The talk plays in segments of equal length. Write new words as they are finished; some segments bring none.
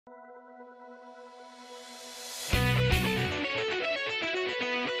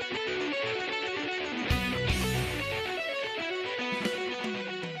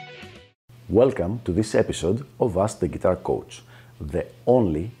Welcome to this episode of Ask the Guitar Coach, the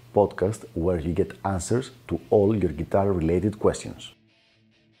only podcast where you get answers to all your guitar-related questions.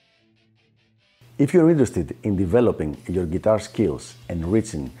 If you're interested in developing your guitar skills and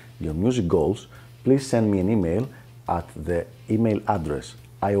reaching your music goals, please send me an email at the email address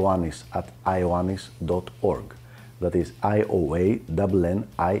ioannis@ioannis.org. That is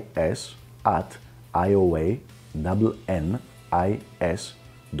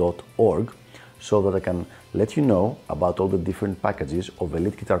ioannis@ioannis.org, so that I can let you know about all the different packages of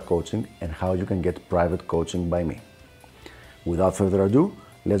elite guitar coaching and how you can get private coaching by me. Without further ado,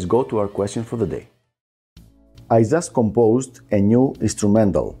 let's go to our question for the day. I just composed a new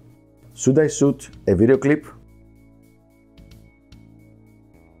instrumental. Should I shoot a video clip?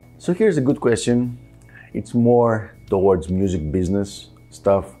 So here's a good question. It's more towards music business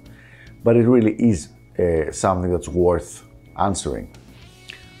stuff, but it really is something that's worth answering.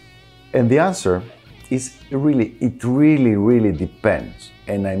 And the answer is it really depends.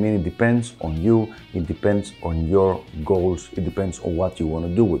 And I mean, it depends on you, it depends on your goals, it depends on what you want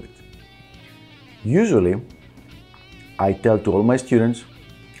to do with it. Usually, I tell to all my students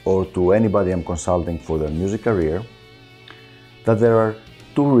or to anybody I'm consulting for their music career that there are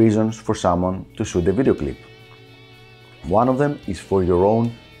two reasons for someone to shoot a video clip. One of them is for your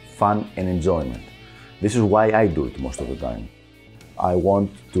own fun and enjoyment. This is why I do it most of the time. I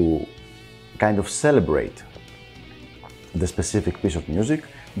want to kind of celebrate the specific piece of music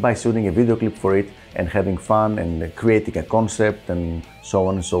by shooting a video clip for it and having fun and creating a concept and so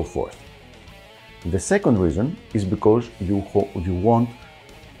on and so forth. The second reason is because you want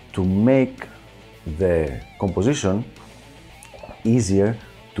to make the composition easier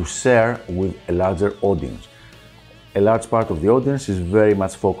to share with a larger audience. A large part of the audience is very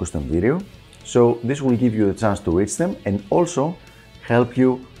much focused on video, so this will give you the chance to reach them and also help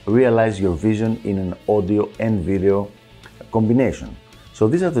you realize your vision in an audio and video combination. So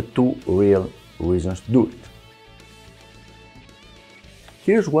these are the two real reasons to do it.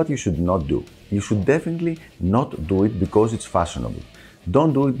 Here's what you should not do. You should definitely not do it because it's fashionable.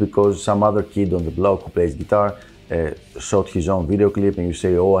 Don't do it because some other kid on the block who plays guitar shot his own video clip and you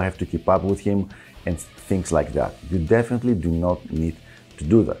say, oh, I have to keep up with him, and things like that. You definitely do not need to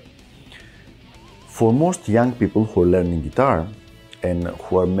do that. For most young people who are learning guitar and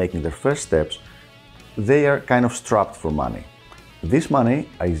who are making their first steps, they are kind of strapped for money. This money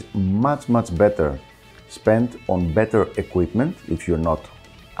is much better spent on better equipment if you're not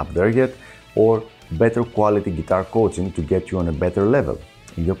up there yet, or better quality guitar coaching to get you on a better level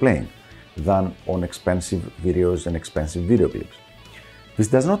in your playing than on expensive videos and expensive video clips. This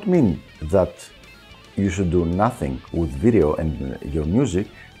does not mean that you should do nothing with video and your music,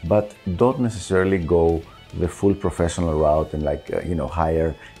 but don't necessarily go the full professional route and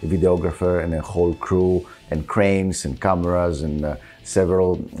hire a videographer and a whole crew and cranes and cameras and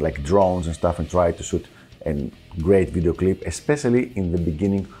several drones and stuff and try to shoot a great video clip, especially in the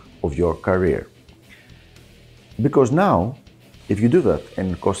beginning of your career. Because now, if you do that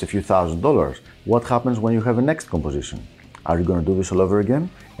and it costs a few $1,000s, what happens when you have a next composition? Are you going to do this all over again?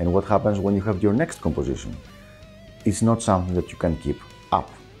 And what happens when you have your next composition? It's not something that you can keep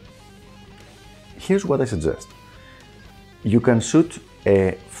up. Here's what I suggest. You can shoot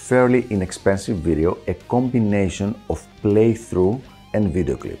a fairly inexpensive video, a combination of playthrough and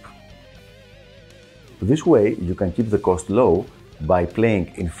video clip. This way, you can keep the cost low by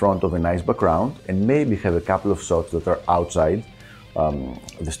playing in front of a nice background and maybe have a couple of shots that are outside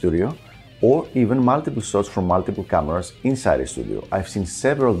the studio, or even multiple shots from multiple cameras inside a studio. I've seen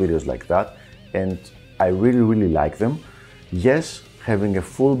several videos like that and I really like them. Yes, having a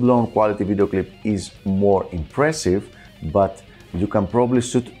full-blown quality video clip is more impressive, but you can probably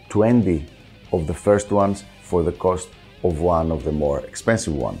shoot 20 of the first ones for the cost of one of the more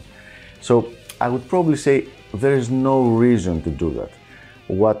expensive ones. So I would probably say there is no reason to do that.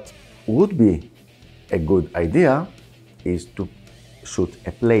 What would be a good idea is to shoot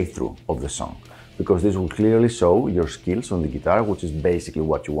a playthrough of the song, because this will clearly show your skills on the guitar, which is basically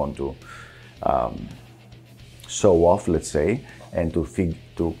what you want to show off, let's say, and to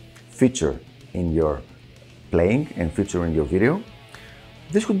feature in your playing and feature in your video.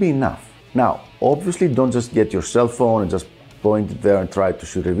 This would be enough. Now, obviously, don't just get your cell phone and just point it there and try to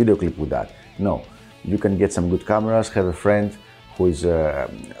shoot a video clip with that. No, you can get some good cameras, have a friend who is a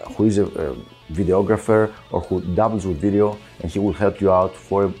videographer or who dabbles with video, and he will help you out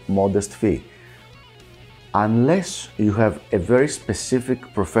for a modest fee. Unless you have a very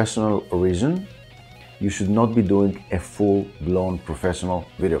specific professional reason, you should not be doing a full-blown professional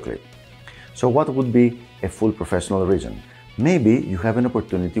video clip. So what would be a full professional reason? Maybe you have an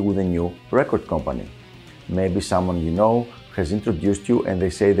opportunity with a new record company. Maybe someone you know has introduced you and they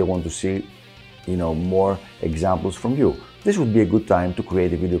say they want to see, more examples from you. This would be a good time to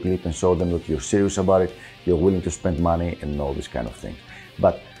create a video clip and show them that you're serious about it, you're willing to spend money and all these kind of things.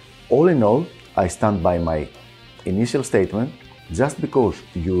 But all in all, I stand by my initial statement. Just because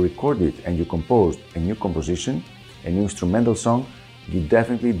you recorded and you composed a new composition, a new instrumental song, you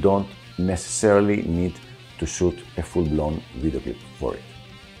definitely don't necessarily need to shoot a full-blown video clip for it.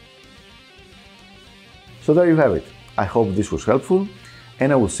 So there you have it. I hope this was helpful,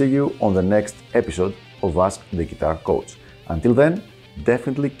 and I will see you on the next episode of Ask the Guitar Coach. Until then,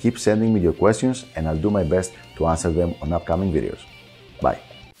 definitely keep sending me your questions and I'll do my best to answer them on upcoming videos. Bye.